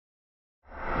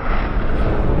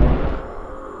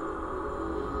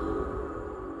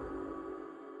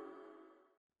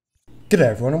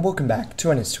G'day everyone and welcome back to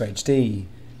NS2HD.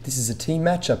 This is a team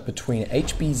matchup between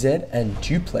HBZ and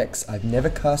Duplex. I've never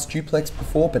cast Duplex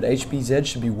before, but HBZ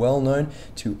should be well known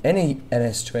to any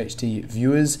NS2HD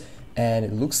viewers, and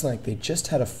it looks like they just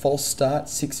had a false start,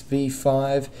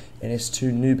 6v5,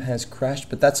 NS2 noob has crashed,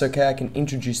 but that's okay, I can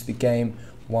introduce the game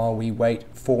while we wait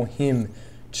for him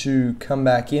to come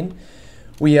back in.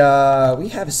 We have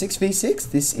a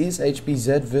 6v6. This is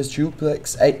HBZ versus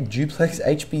Duplex. Duplex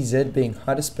HBZ being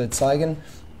Heidelberg,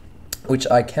 which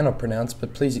I cannot pronounce,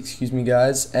 but please excuse me,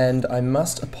 guys. And I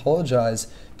must apologize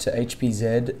to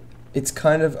HBZ. It's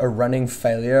kind of a running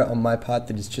failure on my part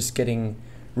that is just getting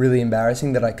really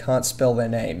embarrassing that I can't spell their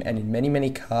name. And in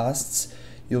many casts,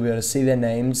 you'll be able to see their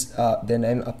name up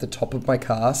the top of my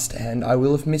cast, and I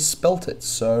will have misspelt it.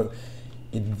 So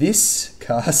in this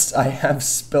cast, I have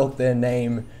spelt their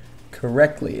name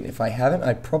correctly, and if I haven't,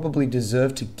 I probably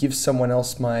deserve to give someone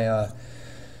else my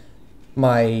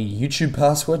my YouTube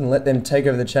password and let them take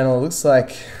over the channel. It looks like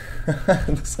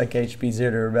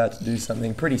HBZ are about to do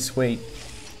something pretty sweet.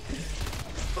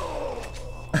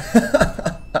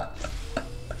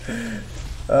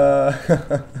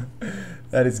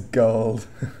 That is gold.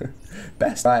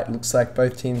 Best. Right, looks like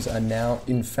both teams are now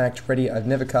in fact ready. I've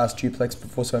never cast Duplex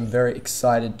before, so I'm very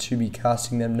excited to be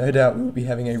casting them. No doubt we'll be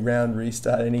having a round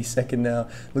restart any second now.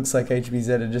 Looks like HBZ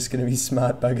are just going to be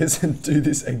smart buggers and do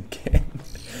this again.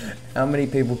 How many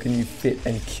people can you fit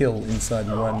and kill inside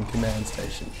one command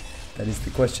station? That is the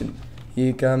question.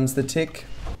 Here comes the tick.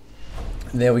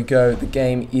 There we go, the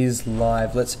game is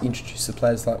live. Let's introduce the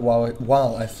players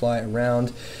while I fly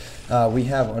around. We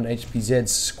have on HBZ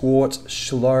Squart,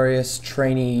 Shalorius,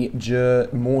 Trainee, Jur,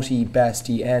 Morty,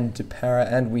 Basti, and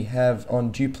Depara, and we have on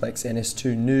Duplex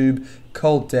NS2 Noob,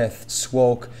 Cold Death,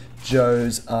 Swalk,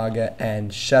 Joes, Arga,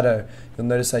 and Shadow. You'll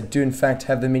notice I do in fact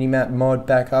have the minimap mod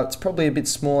back up. It's probably a bit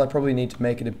small, I probably need to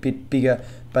make it a bit bigger,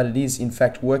 but it is in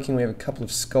fact working. We have a couple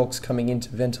of skulks coming into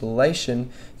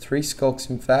ventilation, 3 skulks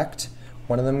in fact.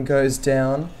 One of them goes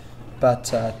down,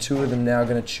 but 2 of them now are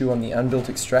going to chew on the unbuilt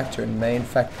extractor and may in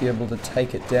fact be able to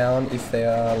take it down if they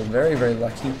are very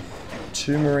lucky.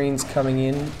 2 Marines coming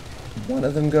in, one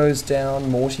of them goes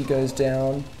down, Morty goes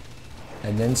down,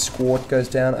 and then Squart goes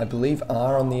down. I believe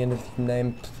R on the end of the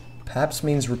name perhaps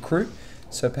means recruit,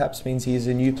 so perhaps means he is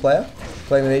a new player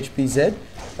playing with HBZ.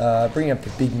 Bringing up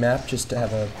the big map just to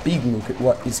have a big look at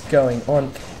what is going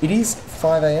on. It is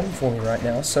 5 AM for me right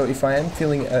now, so if I am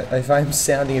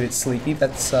sounding a bit sleepy,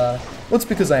 that's well, it's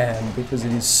because I am, because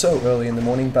it is so early in the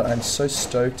morning, but I'm so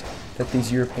stoked that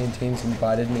these European teams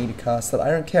invited me to cast that I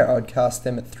don't care. I would cast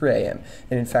them at 3 AM,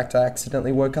 and in fact I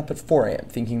accidentally woke up at 4 AM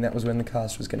thinking that was when the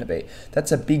cast was going to be.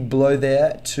 That's a big blow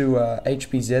there to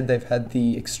HBZ. They've had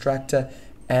the extractor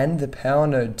and the power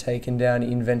node taken down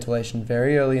in ventilation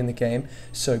very early in the game,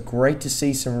 so great to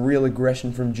see some real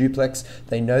aggression from Duplex.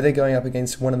 They know they're going up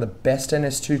against one of the best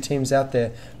NS2 teams out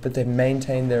there, but they've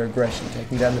maintained their aggression,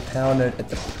 taking down the power node at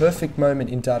the perfect moment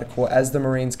in data core as the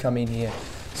Marines come in here.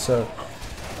 So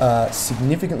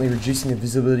significantly reducing the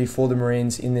visibility for the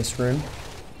Marines in this room.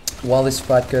 While this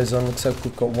fight goes on, looks like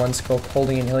we've got 1 skulk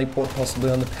holding in heliport,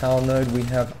 possibly on the power node. We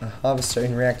have a harvester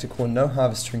in reactor core, no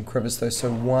harvester in crevice though,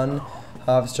 so 1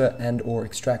 harvester and or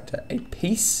extractor a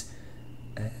piece,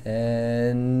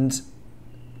 and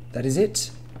that is it.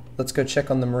 Let's go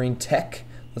check on the Marine tech.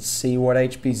 Let's see what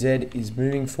HBZ is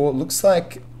moving for. Looks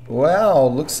like, wow,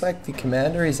 looks like the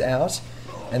commander is out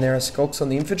and there are skulks on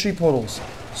the infantry portals.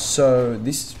 So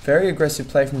this is very aggressive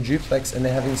play from Duplex, and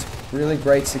they're having some really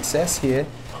great success here.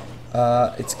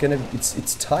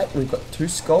 It's tight. We've got 2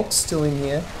 skulks still in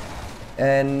here,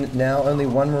 and now only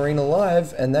 1 Marine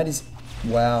alive, and that is,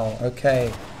 wow,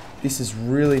 okay, this is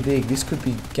really big. This could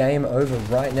be game over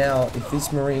right now if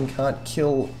this Marine can't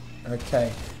kill.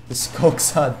 Okay, the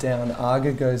skulks are down,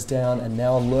 Arga goes down, and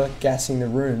now Alert gassing the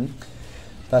room.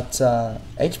 But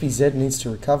HBZ needs to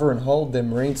recover and hold their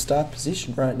Marine start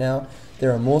position right now.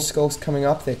 There are more skulks coming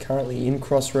up. They're currently in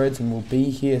Crossroads and will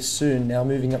be here soon. Now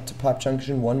moving up to Pipe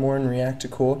Junction, 1 more in Reactor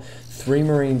Core. 3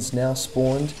 Marines now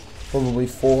spawned, probably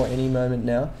 4 any moment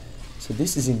now. So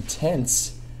this is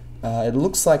intense. It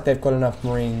looks like they've got enough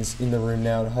Marines in the room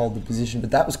now to hold the position, but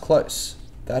that was close.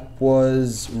 That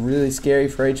was really scary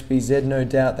for HBZ, no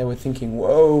doubt. They were thinking,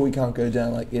 whoa, we can't go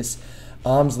down like this.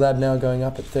 Arms Lab now going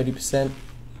up at 30%,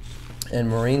 and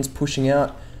Marines pushing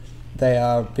out. They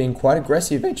are being quite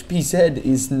aggressive. HBZ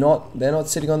is not, they're not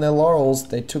sitting on their laurels.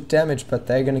 They took damage, but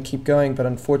they're going to keep going, but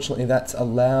unfortunately that's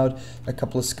allowed a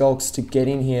couple of skulks to get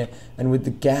in here, and with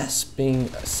the gas being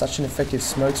such an effective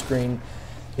smokescreen,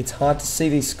 it's hard to see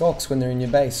these skulks when they're in your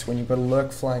base, when you've got a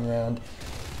lurk flying around.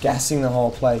 gassing the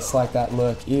whole place like that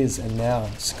lurk is. And now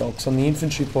Skulks on the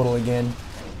infantry portal again.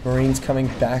 Marines coming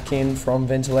back in from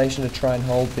ventilation to try and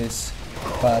hold this,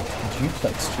 but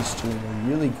Duplex just doing a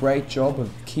really great job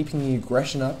of keeping the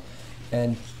aggression up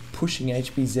and pushing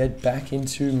HBZ back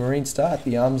into Marine Start.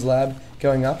 The arms lab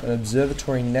going up, an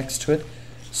observatory next to it.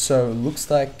 So it looks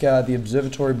like the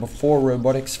observatory before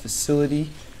robotics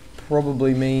facility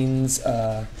probably means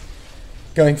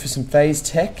going for some phase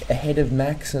tech ahead of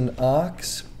Max and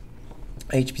Arcs.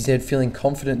 HBZ feeling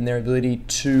confident in their ability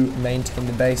to maintain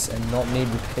the base and not need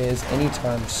repairs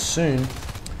anytime soon.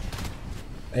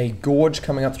 A gorge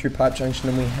coming up through Pipe Junction,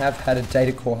 and we have had a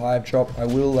data core hive drop. I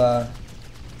will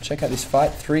check out this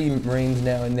fight. 3 Marines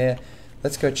now in there.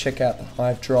 Let's go check out the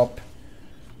hive drop.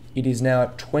 It is now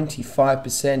at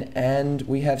 25%, and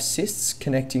we have cysts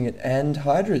connecting it and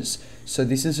hydras. So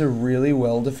this is a really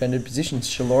well defended position.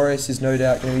 Shalorius is no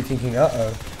doubt going to be thinking,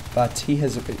 uh-oh, but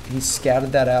he's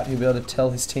scouted that out. He'll be able to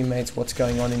tell his teammates what's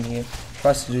going on in here.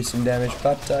 Tries to do some damage,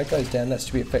 but goes down. That's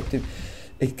to be effective.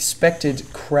 Expected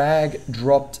Crag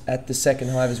dropped at the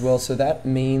second hive as well, so that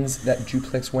means that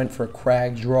Duplex went for a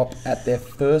Crag drop at their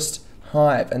first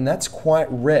hive, and that's quite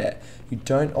rare. You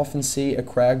don't often see a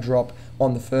Crag drop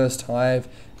on the first hive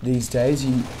these days.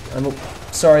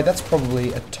 Sorry, that's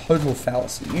probably a total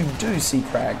fallacy. You do see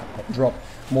Crag drop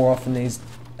more often these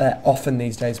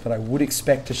days, but I would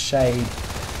expect a shade.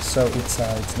 So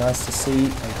it's nice to see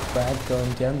a Crag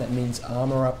going down. That means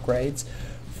armor upgrades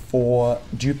for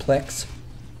Duplex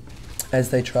as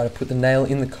they try to put the nail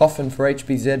in the coffin for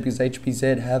HBZ, because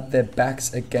HBZ have their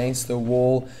backs against the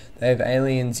wall. They have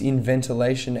aliens in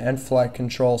ventilation and flight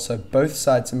control, so both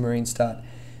sides of Marine Start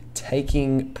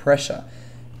taking pressure.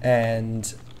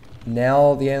 And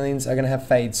now the aliens are going to have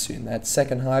fades soon. That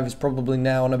second hive is probably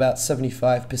now on about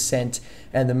 75%,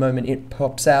 and the moment it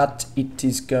pops out, it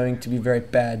is going to be very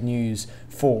bad news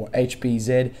for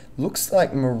HBZ. Looks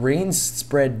like Marines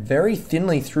spread very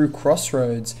thinly through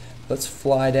Crossroads. Let's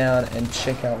fly down and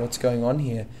check out what's going on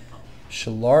here.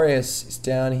 Shalorius is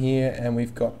down here, and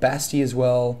we've got Basti as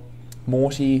well.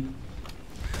 Morty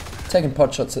taking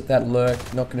pot shots at that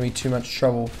lurk, not going to be too much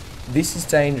trouble. This is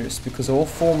dangerous because all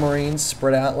 4 Marines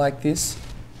spread out like this.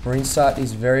 Marine Start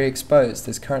is very exposed.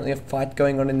 There's currently a fight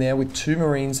going on in there with 2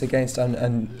 Marines against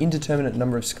an indeterminate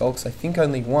number of Skulks. I think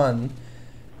only 1.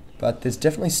 But there's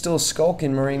definitely still a Skulk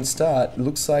in Marine Start. It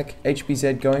looks like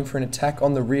HBZ going for an attack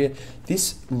on the rear.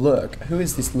 This lurk, who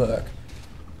is this lurk?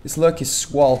 This lurk is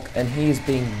Swalk, and he is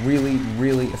being really,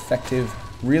 really effective.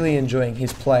 Really enjoying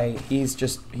his play. He's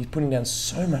putting down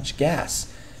so much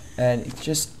gas. And it's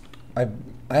just, I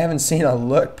haven't seen a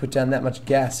lurk put down that much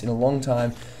gas in a long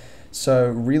time. So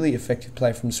really effective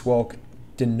play from Swalk,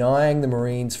 denying the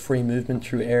Marines free movement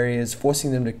through areas,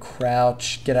 forcing them to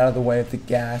crouch, get out of the way of the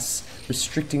gas,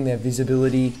 restricting their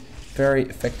visibility. Very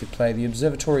effective play. The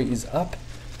observatory is up.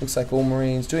 Looks like all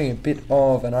Marines doing a bit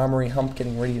of an armory hump,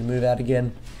 getting ready to move out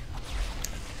again.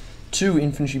 2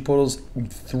 infantry portals,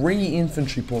 3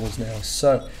 infantry portals now.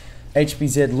 So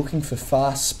HBZ looking for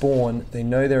fast spawn. They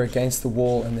know they're against the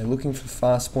wall and they're looking for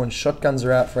fast spawn. Shotguns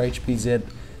are out for HBZ.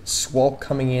 Swalk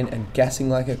coming in and gassing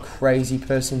like a crazy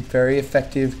person. Very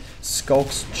effective.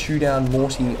 Skulks chew down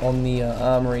Morty on the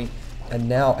armory.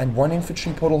 And 1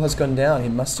 infantry portal has gone down. It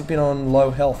must have been on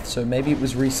low health, so maybe it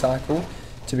was recycled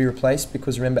to be replaced,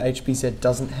 because remember HBZ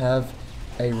doesn't have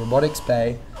a robotics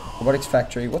bay, robotics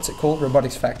factory. What's it called?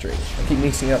 Robotics factory. I keep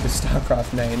mixing up with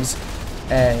StarCraft names.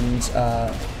 And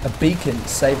a beacon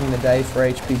saving the day for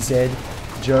HBZ.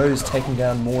 Joe's taking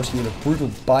down Morty with a brutal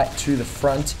bite to the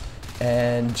front,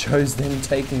 and Joe's then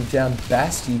taking down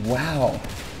Basti. Wow.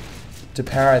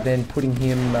 Duplex then putting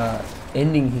him,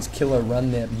 ending his killer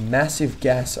run there. Massive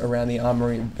gas around the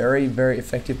armory. Very, very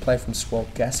effective play from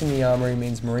Swalk. Gassing the armory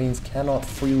means Marines cannot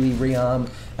freely rearm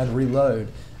and reload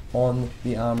on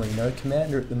the armory. No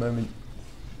commander at the moment.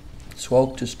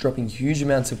 Swalk just dropping huge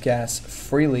amounts of gas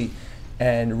freely.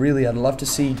 And really, I'd love to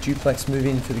see Duplex move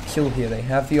in for the kill here. They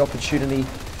have the opportunity.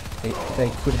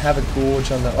 They could have a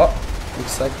gorge on the... Oh,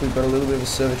 looks like we've got a little bit of a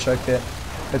server choke there.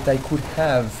 But they could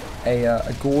have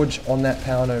a gorge on that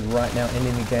power node right now,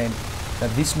 ending the game. Now,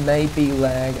 this may be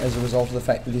lag as a result of the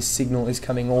fact that this signal is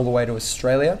coming all the way to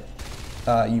Australia.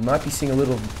 You might be seeing a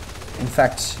little... In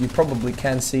fact, you probably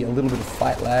can see a little bit of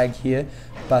fight lag here.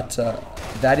 But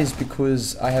that is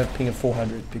because I have a ping of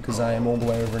 400, because I am all the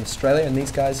way over in Australia, and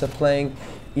these guys are playing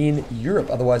in Europe,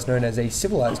 otherwise known as a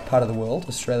civilized part of the world.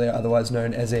 Australia, otherwise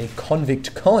known as a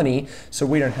convict colony, so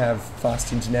we don't have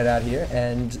fast internet out here,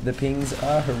 and the pings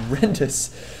are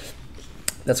horrendous.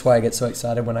 That's why I get so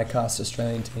excited when I cast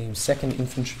Australian teams. 2nd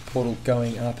infantry portal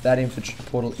going up. That infantry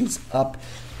portal is up,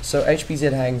 so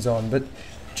HBZ hangs on, but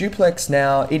Duplex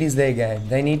now, it is their game.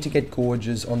 They need to get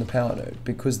gorges on the power node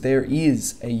because there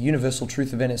is a universal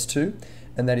truth of NS2,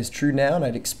 and that is true now, and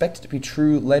I'd expect it to be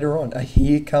true later on.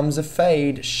 Here comes a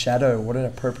fade. Shadow, what an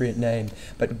appropriate name.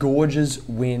 But gorges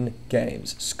win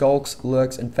games. Skulks,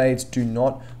 lurks, and fades do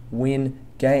not win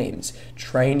games.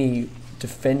 Trainee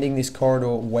defending this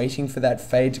corridor, waiting for that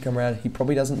fade to come around. He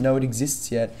probably doesn't know it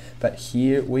exists yet, but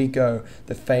here we go.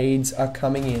 The fades are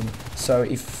coming in. So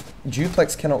if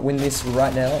Duplex cannot win this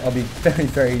right now, I'll be very,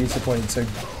 very disappointed. So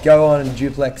go on,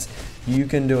 Duplex. You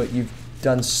can do it. You've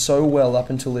done so well up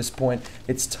until this point.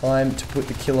 It's time to put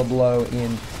the killer blow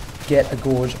in. Get a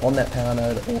gorge on that power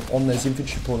node or on those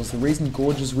infantry portals. The reason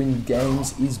gorges win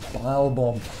games is Bile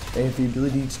Bomb. They have the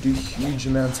ability to do huge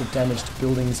amounts of damage to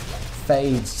buildings.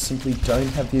 Fades simply don't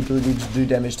have the ability to do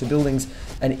damage to buildings,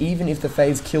 and even if the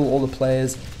fades kill all the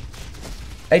players,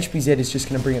 HBZ is just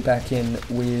going to bring it back in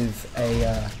with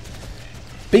a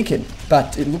beacon.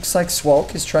 But it looks like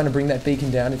Swalk is trying to bring that beacon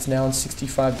down. It's now on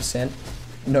 65%.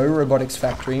 No robotics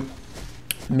factory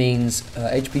means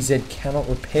HBZ cannot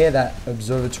repair that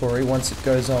observatory once it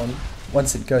goes down.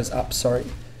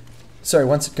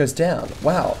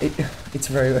 Wow, it's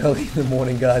very early in the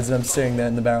morning, guys, and I'm staring there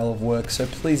in the barrel of work, so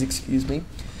please excuse me.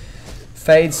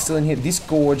 Fade's still in here. This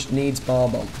gorge needs Bile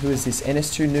Bomb. Who is this?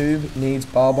 NS2 noob needs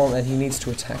Bile Bomb, and he needs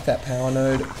to attack that power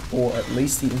node, or at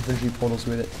least the infantry portals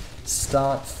with it.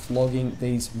 Start flogging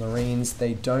these Marines.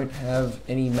 They don't have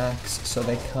any max, so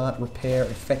they can't repair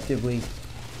effectively.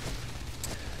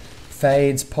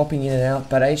 Fades popping in and out,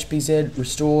 but HBZ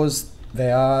restores.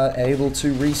 They are able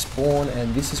to respawn,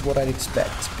 and this is what I'd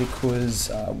expect, because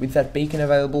with that beacon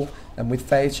available and with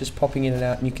fades just popping in and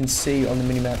out, and you can see on the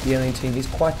minimap the alien team is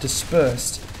quite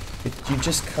dispersed. You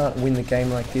just can't win the game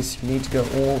like this. You need to go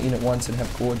all in at once and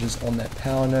have gorges on that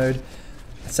power node.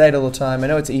 I say it all the time. I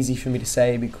know it's easy for me to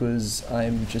say because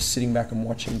I'm just sitting back and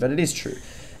watching, but it is true.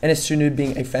 NS2 noob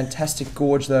being a fantastic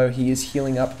gorge though. He is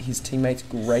healing up his teammates.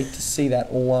 Great to see that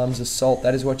all arms assault.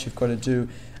 That is what you've got to do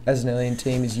as an alien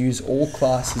team, is use all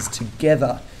classes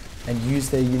together and use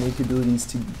their unique abilities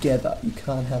together. You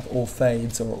can't have all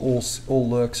fades or all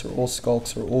lurks or all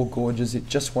skulks or all gorges. It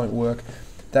just won't work.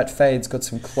 That fade's got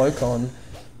some cloak on.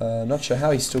 Not sure how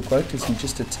he's still cloaked as he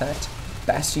just attacked.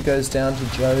 Basti goes down to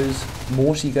Joe's.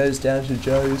 Morty goes down to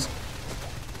Joe's.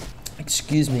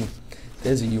 Excuse me.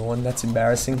 There's a yawn. That's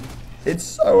embarrassing. It's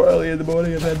so early in the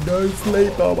morning. I've had no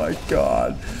sleep. Oh my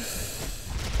god.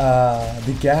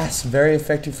 The gas, very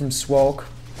effective from Swalk.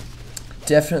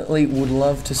 Definitely would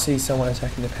love to see someone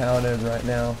attacking the power node right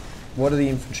now. What are the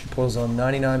infantry portals on?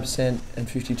 99% and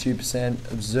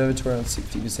 52%. Observatory on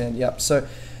 60%. Yep. So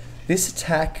this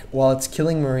attack, while it's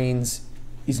killing Marines,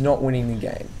 is not winning the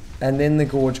game. And then the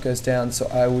gorge goes down, so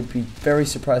I would be very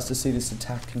surprised to see this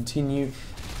attack continue,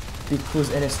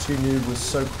 because NS2 noob was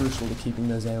so crucial to keeping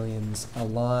those aliens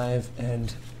alive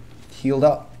and healed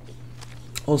up.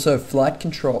 Also, flight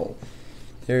control.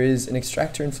 There is an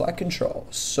extractor in flight control.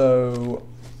 So,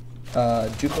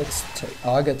 Duplex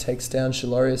Arga takes down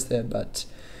Shalorius there, but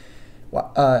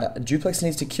Duplex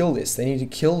needs to kill this. They need to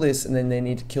kill this, and then they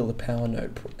need to kill the power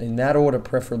node. In that order,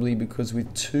 preferably, because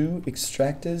with 2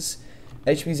 extractors,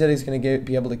 HBZ is going to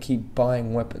be able to keep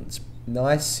buying weapons.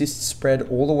 Nice cyst spread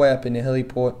all the way up in the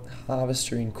heliport.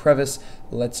 Harvester in crevice.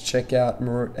 Let's check out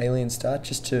Alien Start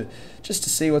just to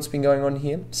see what's been going on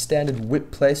here. Standard whip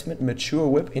placement, mature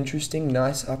whip, interesting,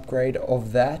 nice upgrade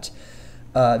of that.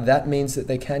 That means that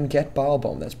they can get Bile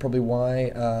Bomb. That's probably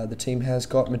why the team has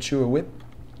got mature whip.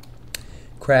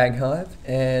 Crag Hive,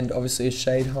 and obviously a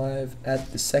Shade Hive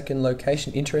at the second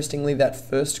location. Interestingly, that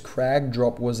first Crag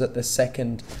drop was at the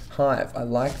second Hive. I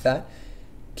like that.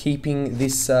 Keeping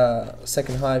this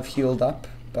second Hive healed up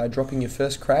by dropping your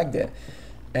first Crag there.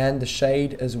 And the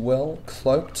Shade as well,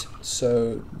 cloaked.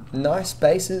 So nice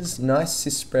bases, nice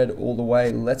cyst spread all the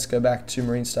way. Let's go back to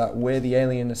Marine Start where the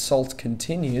alien assault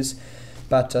continues.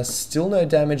 But still no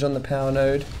damage on the power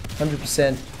node,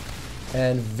 100%.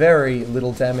 And very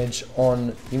little damage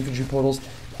on infantry portals,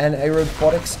 and a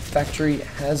robotics factory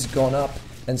has gone up,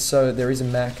 and so there is a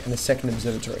MAC and a second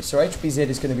observatory. So HBZ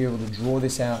is going to be able to draw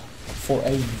this out for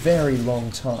a very long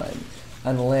time,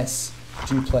 unless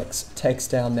Duplex takes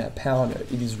down that power node.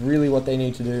 It is really what they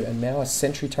need to do, and now a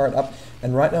sentry turret up,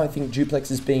 and right now I think Duplex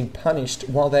is being punished,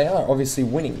 while they are obviously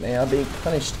winning, they are being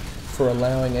punished for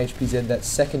allowing HBZ that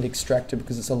second extractor,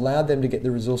 because it's allowed them to get the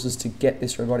resources to get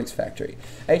this robotics factory.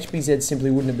 HBZ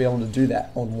simply wouldn't be able to do that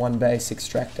on one base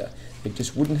extractor. It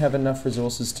just wouldn't have enough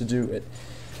resources to do it.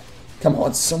 Come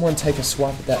on, someone take a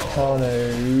swipe at that power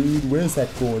node. Where's that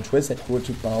gorge? Where's that gorge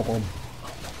with Bile Bomb?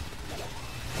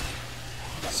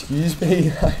 Excuse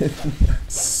me, I'm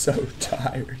so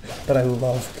tired. But I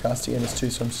love casting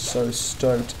NS2, so I'm so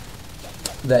stoked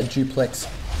that Duplex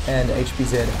and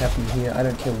HBZ happen here. I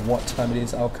don't care what time it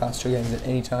is, I'll cast your games at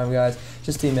any time, guys.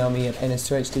 Just email me at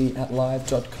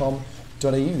ns2hd@live.com.au.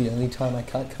 The only time I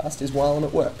can't cast is while I'm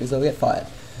at work, because I'll get fired.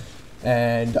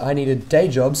 And I need a day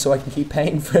job so I can keep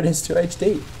paying for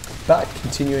NS2HD. But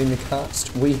continuing the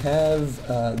cast, we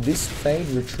have this Fade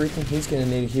retreating. He's going to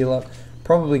need a heal up.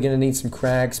 Probably going to need some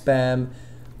crag spam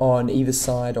on either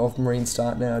side of Marine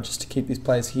Start now just to keep these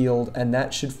players healed, and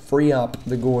that should free up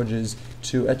the Gorges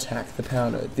to attack the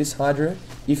power node. This Hydra,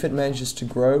 if it manages to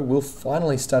grow, will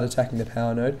finally start attacking the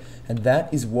power node, and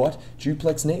that is what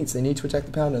Duplex needs. They need to attack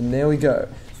the power node, and there we go,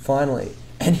 finally.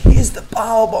 And here's the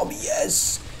power bomb,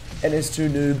 yes! NS2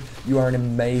 noob, you are an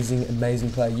amazing,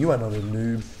 amazing player. You are not a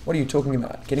noob. What are you talking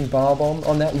about? Getting bar bomb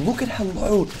on that? Look at how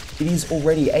low it is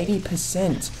already,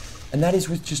 80%. And that is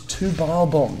with just 2 bar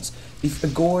bombs. If a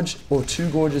Gorge or 2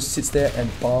 Gorges sits there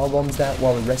and bar bombs that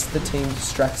while the rest of the team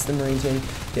distracts the Marine team,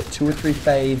 get 2 or 3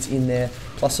 fades in there,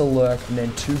 plus a lurk, and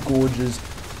then 2 Gorges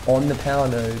on the power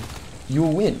node,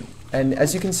 you'll win. And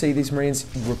as you can see, these Marines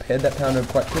repaired that power node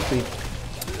quite quickly,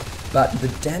 but the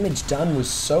damage done was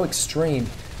so extreme.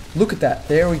 Look at that,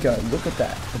 there we go, look at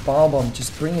that. The bar bomb,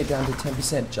 just bring it down to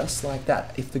 10%, just like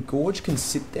that. If the Gorge can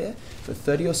sit there for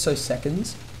 30 or so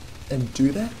seconds and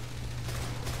do that,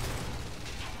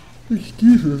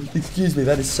 excuse me,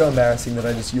 that is so embarrassing that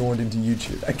I just yawned into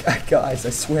YouTube. Guys, I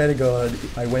swear to God,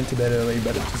 I went to bed early,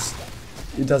 but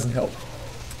it doesn't help.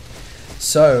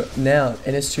 So, now,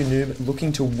 NS2 Noob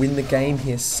looking to win the game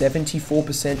here.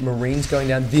 74% Marines going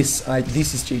down. This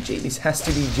is GG. This has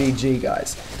to be GG,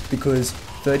 guys, because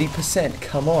 30%,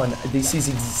 come on. This is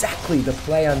exactly the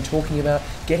play I'm talking about.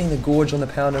 Getting the Gorge on the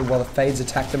power node while the Fades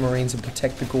attack the Marines and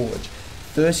protect the Gorge.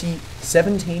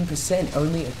 17%,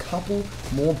 only a couple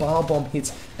more bar bomb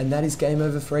hits, and that is game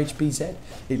over for HBZ.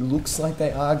 It looks like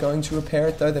they are going to repair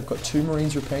it though. They've got 2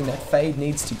 Marines repairing. That Fade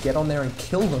needs to get on there and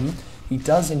kill them. He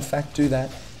does in fact do that.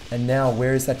 And now,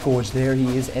 where is that Gorge? There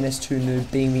he is, NS2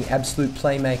 Noob being the absolute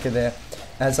playmaker there.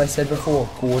 As I said before,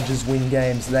 Gorges win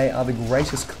games. They are the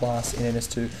greatest class in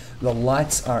NS2. The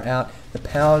lights are out. The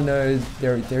power node,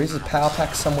 there is a power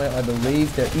pack somewhere, I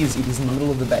believe. There is. It is in the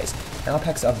middle of the base. Power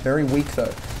packs are very weak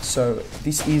though. So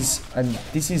this is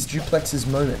Duplex's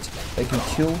moment. They can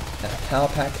kill that power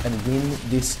pack and win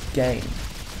this game.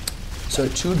 So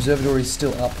 2 observatories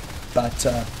still up, but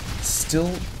still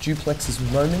Duplex's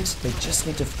moment. They just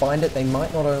need to find it. They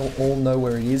might not all know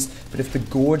where it is, but if the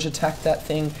Gorge attacked that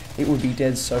thing, it would be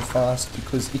dead so fast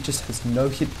because it just has no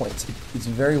hit points. It's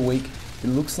very weak. It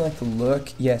looks like the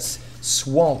lurk, yes,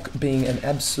 Swalk being an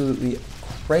absolutely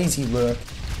crazy lurk,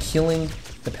 killing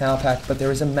the power pack, but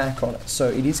there is a Mac on it, so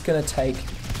it is going to take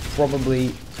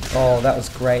probably, oh, that was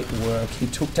great work. He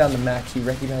took down the Mac, he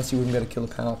recognized he wouldn't be able to kill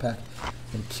the power pack,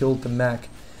 and killed the Mac.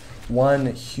 One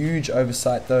huge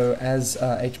oversight though, as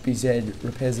HBZ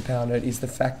repairs the power node, is the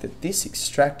fact that this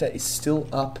extractor is still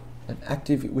up and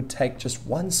active. It would take just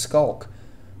 1 Skulk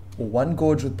or 1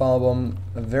 Gorge with bar bomb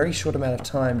a very short amount of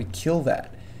time to kill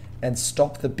that and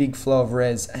stop the big flow of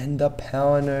res, and the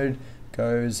power node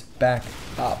goes back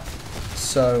up.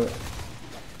 So,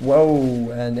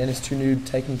 whoa, and NS2 Noob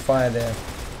taking fire there.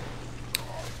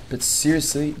 But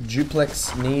seriously,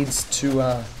 Duplex needs to,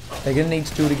 they're going to need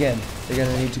to do it again. They're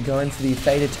going to need to go in for the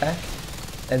Fade attack,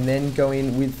 and then go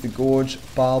in with the Gorge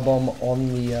bar bomb on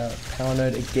the power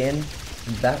node again.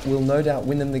 That will no doubt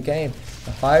win them the game.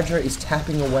 The Hydra is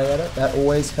tapping away at it. That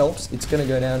always helps. It's going to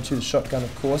go down to the shotgun,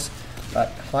 of course. But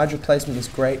Hydra placement is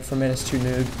great from NS2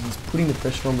 Noob. He's putting the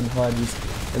pressure on the Hydras,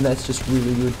 and that's just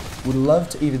really good. Would love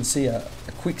to even see a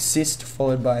quick cyst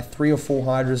followed by 3 or 4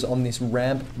 Hydras on this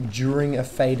ramp during a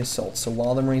Fade assault. So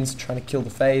while the Marines are trying to kill the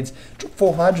Fades, drop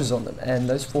 4 Hydras on them, and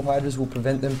those 4 Hydras will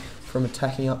prevent them from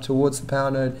attacking up towards the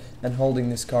power node and holding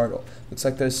this corridor. Looks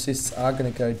like those cysts are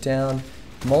going to go down.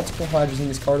 Multiple Hydras in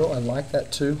this corridor, I like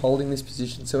that too, holding this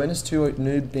position. So NS2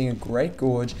 Noob, being a great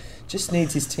Gorge, just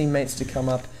needs his teammates to come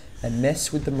up and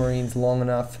mess with the Marines long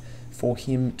enough for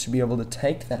him to be able to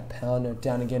take that power node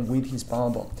down again with his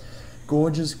bar bomb.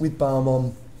 Gorges with bar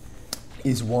bomb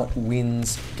is what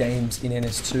wins games in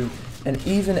NS2. And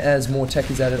even as more tech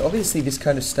is added, obviously this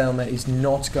kind of stalemate is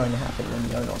not going to happen when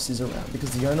the Onos is around,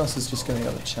 because the Onos is just going to be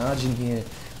able to charge in here,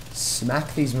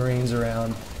 smack these Marines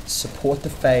around, support the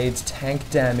Fades, tank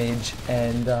damage,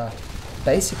 and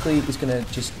basically is going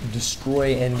to just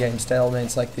destroy endgame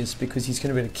stalemates like this, because he's going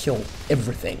to be able to kill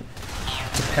everything.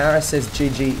 Kharaa says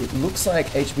GG. It looks like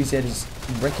HBZ has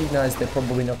recognized they're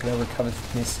probably not going to recover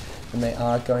from this. and they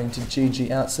are going to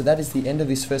GG out. So that is the end of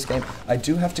this first game. I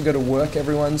do have to go to work,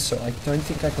 everyone, so I don't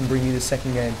think I can bring you the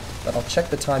second game, but I'll check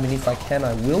the time, and if I can,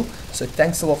 I will. So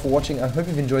thanks a lot for watching. I hope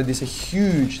you've enjoyed this. A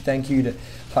huge thank you to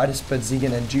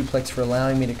HBZ and Duplex for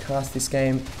allowing me to cast this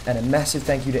game, and a massive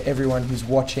thank you to everyone who's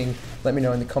watching. Let me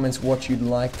know in the comments what you'd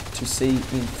like to see in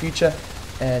future.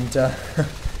 And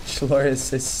Shaloria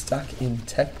says stuck in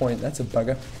tech point. That's a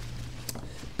bugger.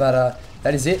 But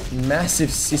that is it. Massive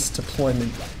sys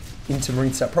deployment into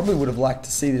Marine Stat. Probably would have liked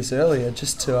to see this earlier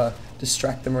just to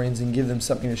distract the Marines and give them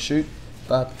something to shoot.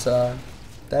 But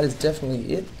that is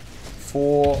definitely it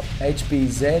for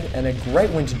HBZ, and a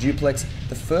great win to Duplex.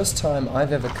 The first time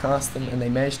I've ever cast them, and they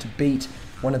managed to beat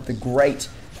one of the great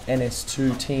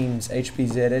NS2 teams,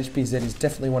 HBZ. HBZ is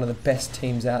definitely one of the best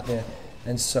teams out there,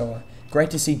 and so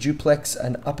great to see Duplex,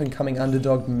 an up-and-coming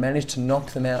underdog, manage to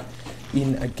knock them out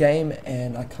in a game,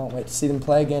 and I can't wait to see them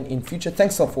play again in future.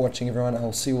 Thanks a lot for watching, everyone. I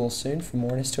will see you all soon for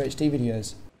more NS2HD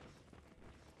videos.